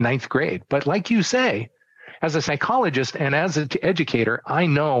 9th grade. But like you say, as a psychologist and as an educator, I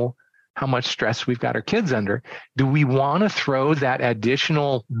know how much stress we've got our kids under. Do we want to throw that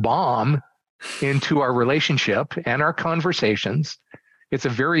additional bomb into our relationship and our conversations? It's a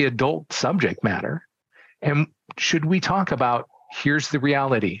very adult subject matter. And should we talk about, here's the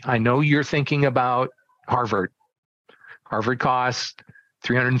reality. I know you're thinking about Harvard. Harvard costs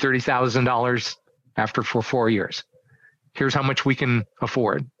 $330,000 for 4 years. Here's how much we can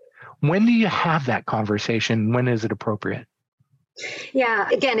afford. When do you have that conversation? When is it appropriate? Yeah,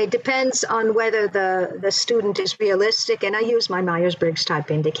 again, it depends on whether the student is realistic. And I use my Myers-Briggs type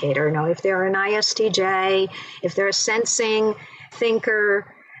indicator. If they're an ISTJ, if they're a sensing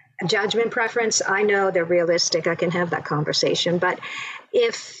thinker, judgment preference, I know they're realistic. I can have that conversation. But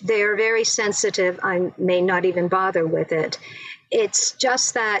if they're very sensitive, I may not even bother with it. It's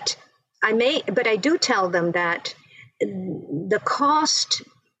just that I do tell them that the cost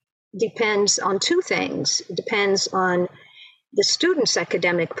depends on two things. It depends on the student's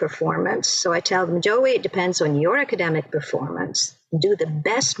academic performance. So I tell them, Joey, it depends on your academic performance. Do the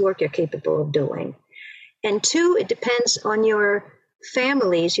best work you're capable of doing. And two, it depends on your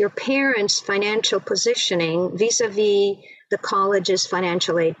family's, your parents' financial positioning vis-a-vis the college's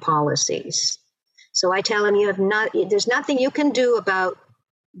financial aid policies. So I tell them there's nothing you can do about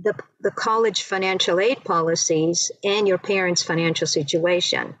the college financial aid policies and your parents' financial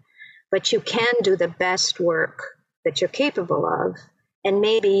situation, but you can do the best work that you're capable of, and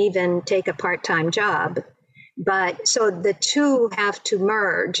maybe even take a part-time job. But so the two have to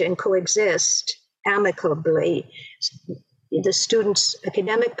merge and coexist amicably, the student's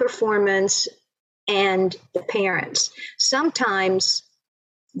academic performance and the parents. Sometimes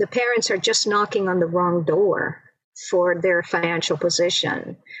the parents are just knocking on the wrong door for their financial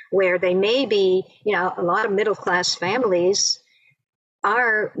position, where they may be, a lot of middle-class families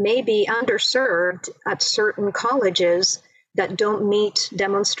are maybe underserved at certain colleges that don't meet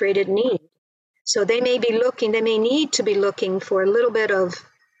demonstrated need. So they may need to be looking for a little bit of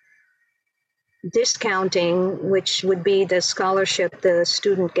discounting, which would be the scholarship the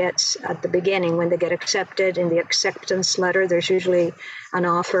student gets at the beginning when they get accepted. In the acceptance letter, there's usually an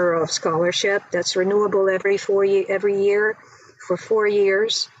offer of scholarship that's renewable every year for 4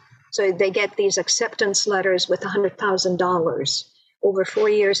 years. So they get these acceptance letters with $100,000. Over 4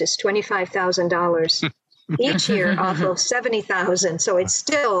 years, it's $25,000 each year off of $70,000. So it's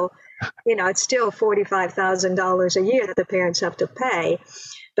still, $45,000 a year that the parents have to pay.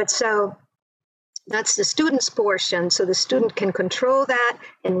 But so that's the student's portion. So the student can control that.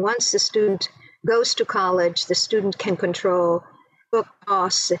 And once the student goes to college, the student can control book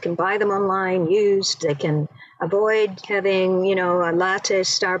costs. They can buy them online, used. They can avoid having, a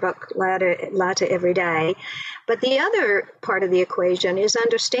Starbucks latte every day. But the other part of the equation is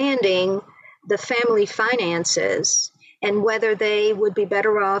understanding the family finances and whether they would be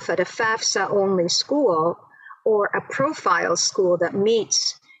better off at a FAFSA-only school or a profile school that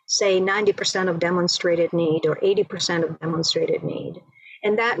meets, say, 90% of demonstrated need or 80% of demonstrated need.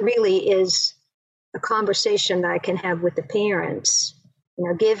 And that really is a conversation that I can have with the parents,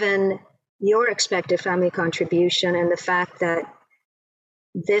 given your expected family contribution and the fact that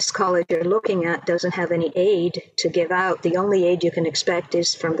this college you're looking at doesn't have any aid to give out. The only aid you can expect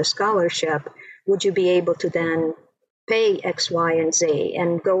is from the scholarship. Would you be able to then pay X, Y, and Z,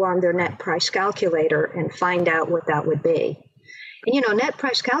 and go on their net price calculator and find out what that would be. And, net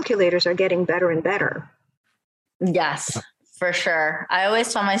price calculators are getting better and better. Yes, for sure. I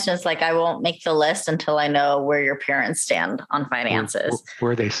always tell my students, I won't make the list until I know where your parents stand on finances.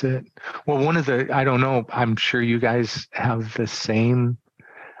 Where they sit. Well, I don't know, I'm sure you guys have the same.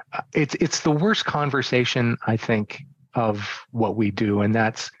 It's the worst conversation, I think, of what we do. And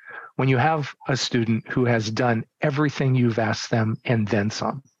that's when you have a student who has done everything you've asked them and then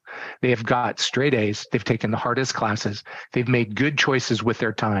some. They have got straight A's. They've taken the hardest classes. They've made good choices with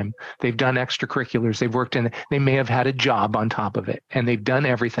their time. They've done extracurriculars. They've worked they may have had a job on top of it, and they've done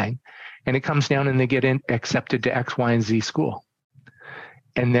everything. And it comes down and they get accepted to X, Y, and Z school.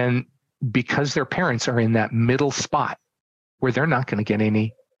 And then because their parents are in that middle spot where they're not going to get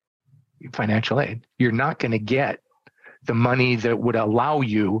any financial aid, you're not going to get the money that would allow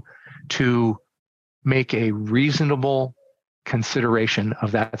you to make a reasonable consideration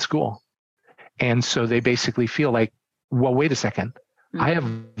of that school. And so they basically feel like, well, wait a second. I have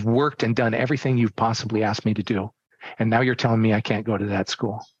worked and done everything you've possibly asked me to do. And now you're telling me I can't go to that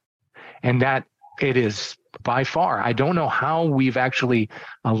school. And that it is by far, I don't know how we've actually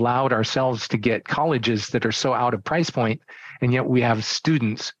allowed ourselves to get colleges that are so out of price point. And yet we have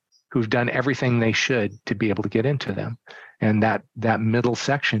students who've done everything they should to be able to get into them. And that middle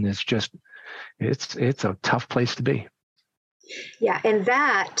section is just, it's a tough place to be. Yeah, and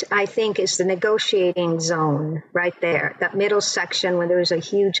that, I think, is the negotiating zone right there, that middle section when there's a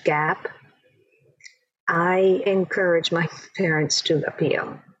huge gap. I encourage my parents to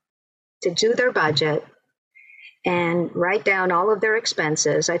appeal, to do their budget and write down all of their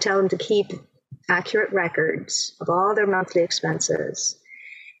expenses. I tell them to keep accurate records of all their monthly expenses.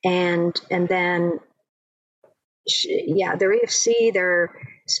 And then, their EFC, their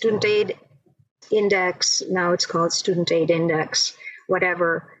student aid index, now it's called student aid index,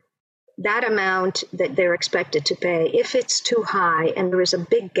 whatever, that amount that they're expected to pay, if it's too high and there is a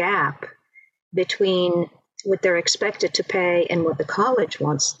big gap between what they're expected to pay and what the college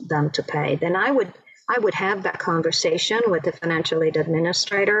wants them to pay, then I would have that conversation with the financial aid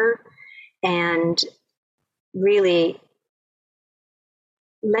administrator and really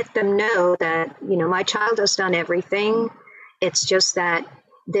let them know that, my child has done everything. It's just that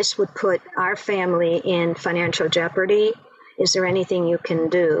this would put our family in financial jeopardy. Is there anything you can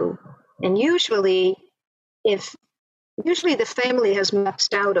do? And usually the family has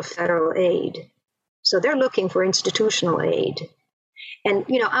maxed out of federal aid, so they're looking for institutional aid. And,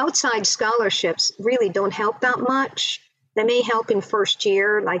 outside scholarships really don't help that much. They may help in first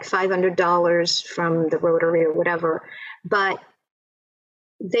year, like $500 from the Rotary or whatever, but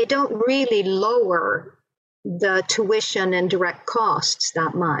they don't really lower the tuition and direct costs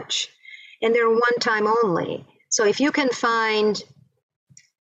that much. And they're one time only. So if you can find,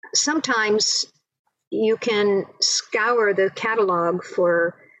 sometimes you can scour the catalog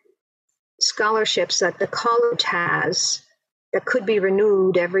for scholarships that the college has that could be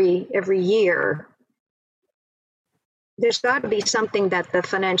renewed every year. There's got to be something that the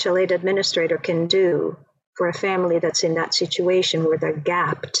financial aid administrator can do for a family that's in that situation where they're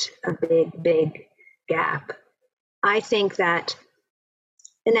gapped, a big gap. I think that,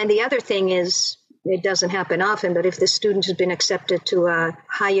 and then the other thing is, it doesn't happen often, but if the student has been accepted to a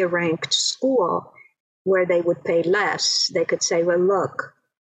higher ranked school where they would pay less, they could say, well, look,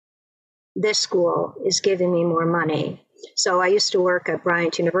 this school is giving me more money. So I used to work at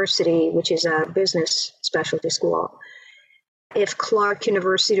Bryant University, which is a business specialty school. If Clark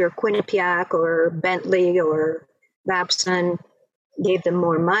University or Quinnipiac or Bentley or Babson gave them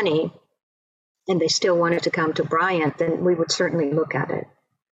more money and they still wanted to come to Bryant, then we would certainly look at it.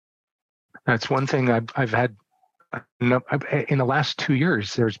 That's one thing I've had in the last 2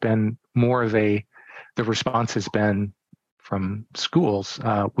 years. There's been more of the response has been from schools.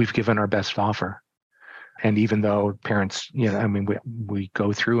 We've given our best offer. And even though parents, we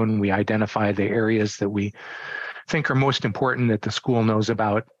go through and we identify the areas that we think are most important that the school knows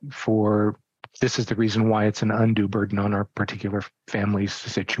about for this is the reason why it's an undue burden on our particular family's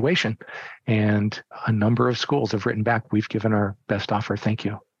situation. And a number of schools have written back, we've given our best offer. Thank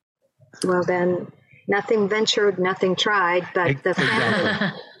you. Well, then nothing ventured, nothing tried, but the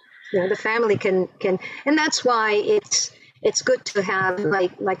family, the family can, and that's why it's good to have,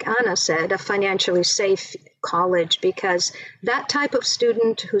 like Anna said, a financially safe college, because that type of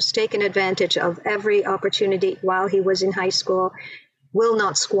student who's taken advantage of every opportunity while he was in high school will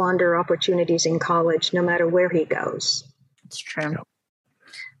not squander opportunities in college, no matter where he goes. It's true.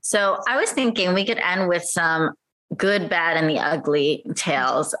 So I was thinking we could end with some good, bad, and the ugly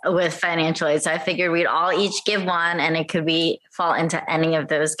tales with financial aid. So I figured we'd all each give one, and it could fall into any of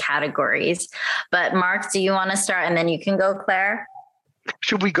those categories. But Mark, do you want to start, and then you can go, Claire?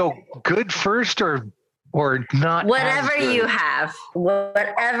 Should we go good first or not? Whatever you have.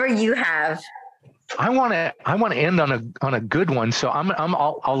 Whatever you have. I want to end on a good one. So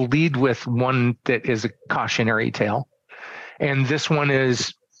I'll lead with one that is a cautionary tale. And this one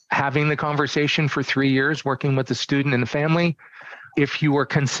is having the conversation for 3 years, working with the student and the family. If you are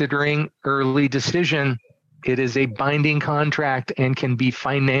considering early decision, it is a binding contract and can be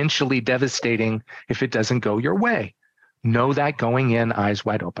financially devastating if it doesn't go your way. Know that going in, eyes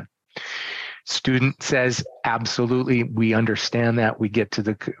wide open. Student says, absolutely, we understand that. We get to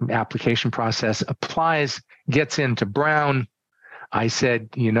the application process, applies, gets into Brown. I said,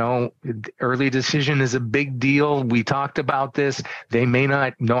 early decision is a big deal. We talked about this. They may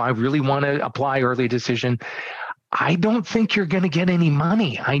not know. I really want to apply early decision. I don't think you're going to get any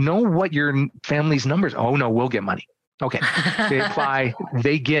money. I know what your family's numbers. Oh no, we'll get money. Okay. They apply,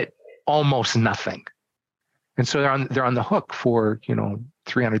 they get almost nothing. And so they're on the hook for,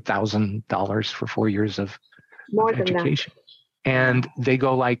 $300,000 for 4 years of education. And they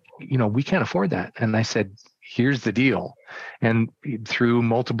go like, we can't afford that. And I said, here's the deal. And through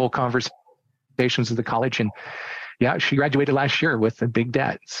multiple conversations with the college, and she graduated last year with a big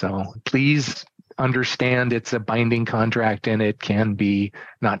debt. So please understand it's a binding contract and it can be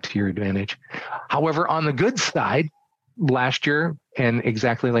not to your advantage. However, on the good side, last year, and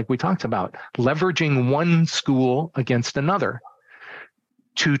exactly like we talked about, leveraging one school against another.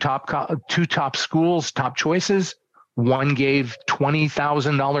 Two top schools, top choices. One gave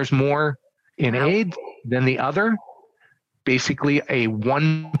 $20,000 more in aid than the other. Basically, a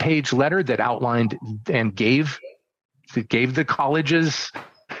one-page letter that outlined and gave the colleges,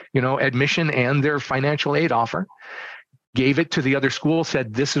 admission and their financial aid offer. Gave it to the other school,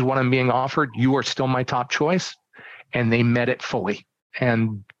 said, this is what I'm being offered. You are still my top choice. And they met it fully.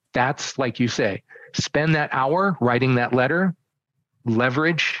 And that's, like you say, spend that hour writing that letter,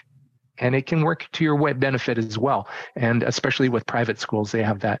 leverage, and it can work to your benefit as well. And especially with private schools, they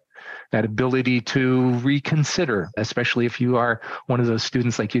have that ability to reconsider, especially if you are one of those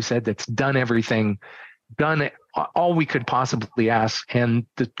students, like you said, that's done everything, done all we could possibly ask. And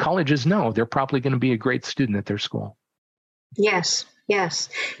the colleges know they're probably going to be a great student at their school. Yes.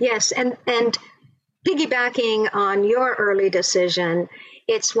 And piggybacking on your early decision,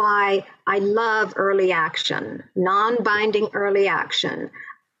 it's why I love early action, non-binding early action.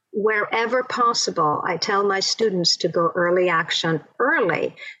 Wherever possible, I tell my students to go early action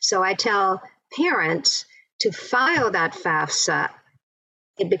early. So I tell parents to file that FAFSA.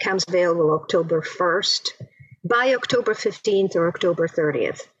 It becomes available October 1st. By October 15th or October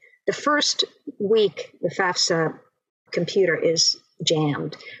 30th. The first week, the FAFSA computer is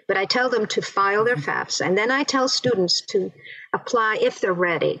jammed, but I tell them to file their FAFSA, and then I tell students to apply if they're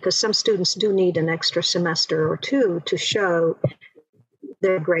ready, because some students do need an extra semester or two to show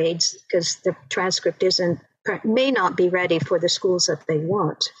their grades, because the transcript may not be ready for the schools that they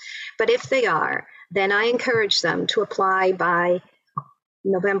want. But if they are, then I encourage them to apply by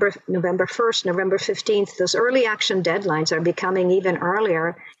November 1st, November 15th. Those early action deadlines are becoming even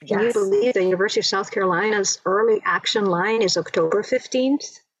earlier. Can you believe the University of South Carolina's early action line is October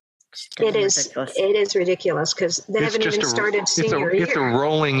 15th? It is ridiculous because they haven't even started senior year.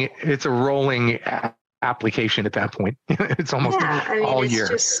 It's a rolling application at that point. It's almost all year.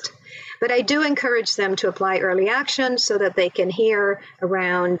 But I do encourage them to apply early action so that they can hear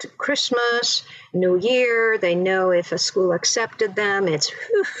around Christmas, New Year. They know if a school accepted them.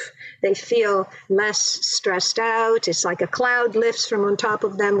 They feel less stressed out. It's like a cloud lifts from on top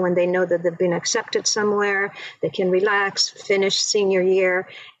of them when they know that they've been accepted somewhere. They can relax, finish senior year,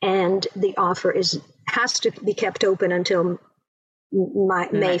 and the offer has to be kept open until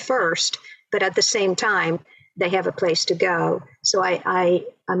May 1st. But at the same time, they have a place to go. So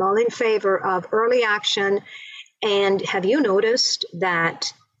I'm all in favor of early action. And have you noticed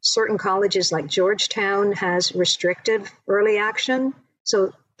that certain colleges like Georgetown has restrictive early action?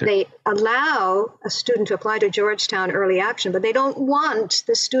 So they allow a student to apply to Georgetown early action, but they don't want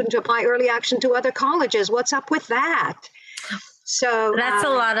the student to apply early action to other colleges. What's up with that? So that's a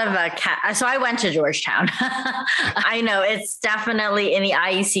lot of so I went to Georgetown. I know it's definitely in the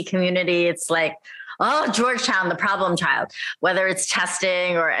IEC community. It's like, oh, Georgetown, the problem child, whether it's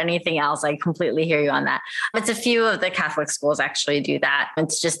testing or anything else. I completely hear you on that. It's a few of the Catholic schools actually do that.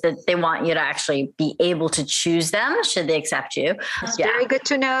 It's just that they want you to actually be able to choose them should they accept you. That's very good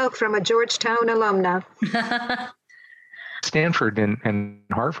to know from a Georgetown alumna. Stanford and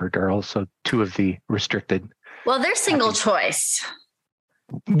Harvard are also two of the restricted Well, they're single choice.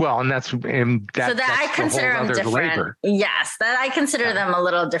 Well, and that's so that I consider them different. Labor. Yes, that I consider them a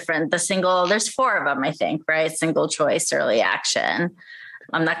little different. There's 4 of them, I think, right? Single choice, early action.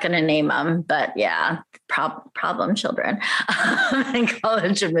 I'm not going to name them, but yeah, problem children in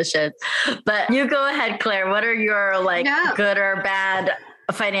college admissions. But you go ahead, Claire. What are your good or bad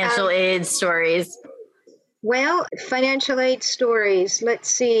financial aid stories? Well, financial aid stories. Let's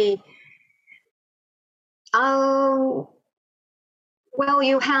see. Well,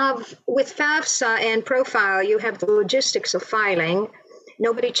 you have with FAFSA and Profile, you have the logistics of filing.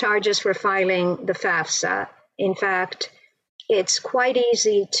 Nobody charges for filing the FAFSA. In fact, it's quite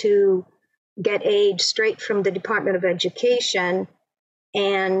easy to get aid straight from the Department of Education,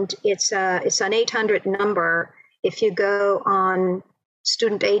 and it's an 800 number. If you go on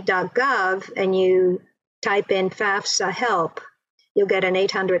studentaid.gov and you type in FAFSA help, you'll get an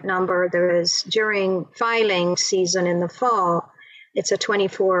 800 number. There is, during filing season in the fall, it's a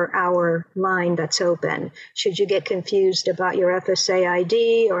 24-hour line that's open. Should you get confused about your FSA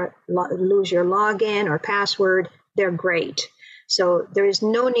ID or lose your login or password, they're great. So there is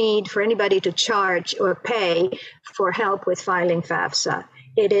no need for anybody to charge or pay for help with filing FAFSA.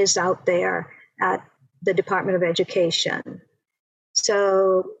 It is out there at the Department of Education.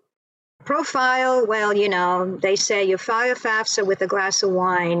 So Profile, well, they say you file FAFSA with a glass of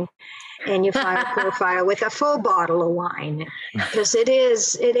wine and you file Profile with a full bottle of wine, because it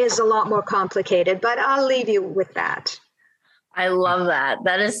is a lot more complicated, but I'll leave you with that. I love that.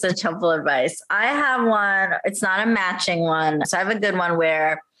 That is such helpful advice. I have one. It's not a matching one. So I have a good one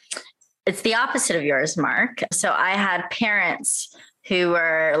where it's the opposite of yours, Mark. So I had parents who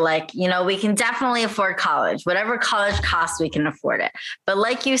were like, we can definitely afford college. Whatever college costs, we can afford it. But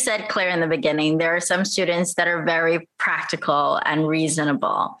like you said, Claire, in the beginning, there are some students that are very practical and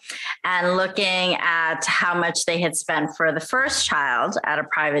reasonable. And looking at how much they had spent for the first child at a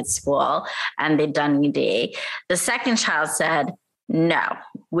private school and they'd done ED, the second child said, no,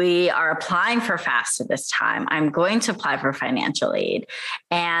 we are applying for FAFSA this time. I'm going to apply for financial aid,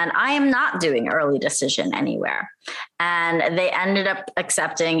 and I am not doing early decision anywhere. And they ended up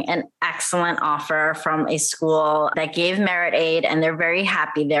accepting an excellent offer from a school that gave merit aid, and they're very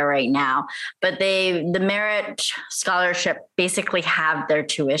happy there right now. But the merit scholarship basically halved their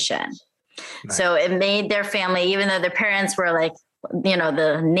tuition. Nice. So it made their family, even though their parents were like,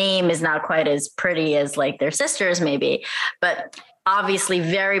 the name is not quite as pretty as like their sisters maybe, but obviously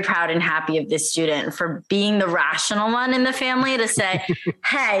very proud and happy of this student for being the rational one in the family to say,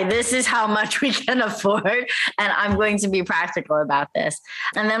 hey, this is how much we can afford, and I'm going to be practical about this.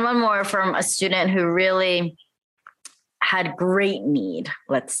 And then one more from a student who really had great need,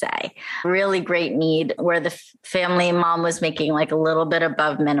 let's say, really great need, where the family mom was making like a little bit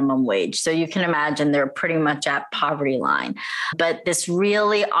above minimum wage. So you can imagine they're pretty much at poverty line. But this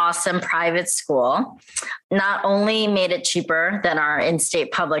really awesome private school not only made it cheaper than our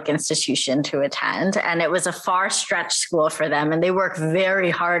in-state public institution to attend, and it was a far stretch school for them. And they work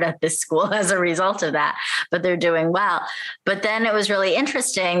very hard at this school as a result of that, but they're doing well. But then it was really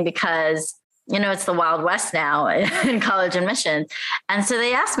interesting because it's the Wild West now in college admissions. And so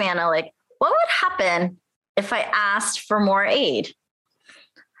they asked me, Anna, like, what would happen if I asked for more aid?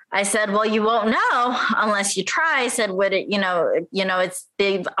 I said, well, you won't know unless you try. I said, would it,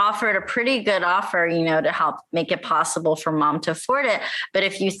 they've offered a pretty good offer, to help make it possible for mom to afford it. But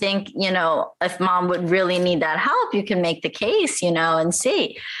if you think, if mom would really need that help, you can make the case, and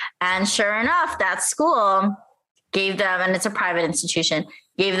see. And sure enough, that school gave them, and it's a private institution,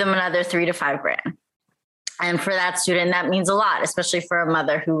 gave them another $3,000 to $5,000. And for that student, that means a lot, especially for a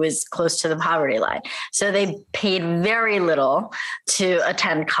mother who was close to the poverty line. So they paid very little to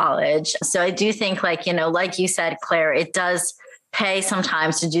attend college. So I do think, like you said, Claire, it does pay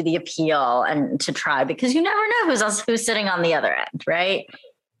sometimes to do the appeal and to try, because you never know who's sitting on the other end, right?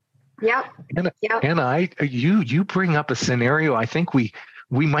 Yep. Anna, you bring up a scenario I think we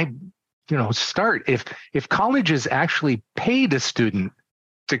might start. If colleges actually paid a student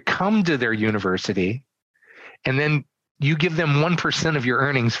to come to their university, and then you give them 1% of your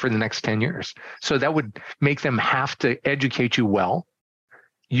earnings for the next 10 years. So that would make them have to educate you well.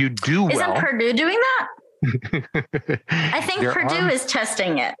 You do well. Isn't Purdue doing that? I think Purdue is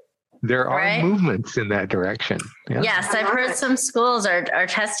testing it. There are movements in that direction. Yeah. Yes, I've heard some schools are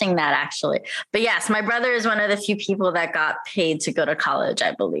testing that actually. But yes, my brother is one of the few people that got paid to go to college,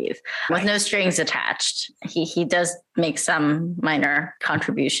 I believe, with no strings attached. He does make some minor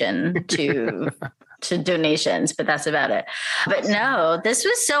contribution to donations, but that's about it. But no, this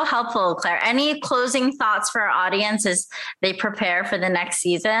was so helpful, Claire. Any closing thoughts for our audience as they prepare for the next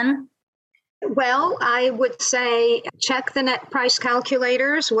season? Well, I would say check the net price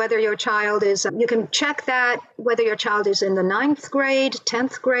calculators, whether your child is, you can check that whether your child is in the 9th grade,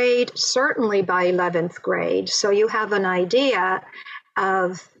 10th grade, certainly by 11th grade. So you have an idea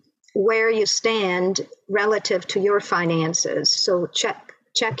of where you stand relative to your finances. So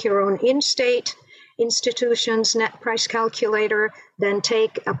check your own in-state institution's net price calculator, then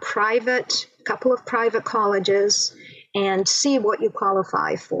take a couple of private colleges and see what you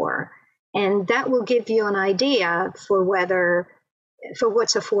qualify for. And that will give you an idea for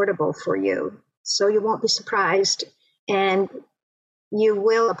what's affordable for you. So you won't be surprised, and you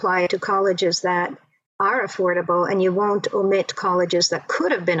will apply to colleges that are affordable, and you won't omit colleges that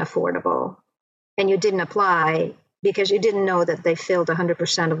could have been affordable and you didn't apply because you didn't know that they filled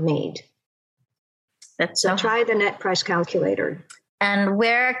 100% of need. So try the net price calculator. And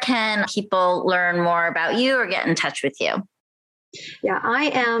where can people learn more about you or get in touch with you? Yeah,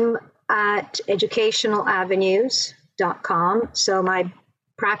 I am at educationalavenues.com. So my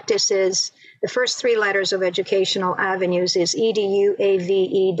practice is, the first 3 letters of Educational Avenues is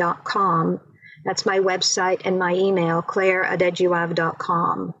eduave.com. That's my website, and my email,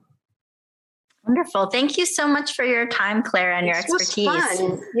 claire@eduave.com. Wonderful. Thank you so much for your time, Claire, and your expertise. Was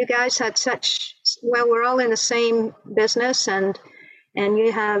fun. You guys had we're all in the same business, and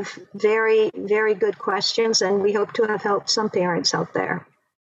you have very, very good questions, and we hope to have helped some parents out there.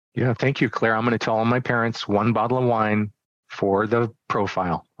 Yeah, thank you, Claire. I'm going to tell all my parents 1 bottle of wine for the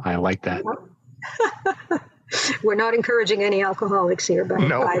profile. I like that. We're not encouraging any alcoholics here, by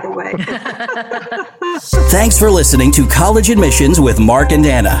the way. Thanks for listening to College Admissions with Mark and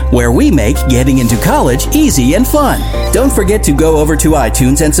Anna, where we make getting into college easy and fun. Don't forget to go over to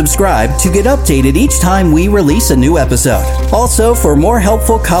iTunes and subscribe to get updated each time we release a new episode. Also, for more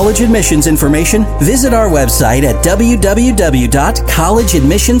helpful college admissions information, visit our website at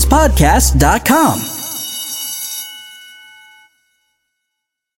www.collegeadmissionspodcast.com.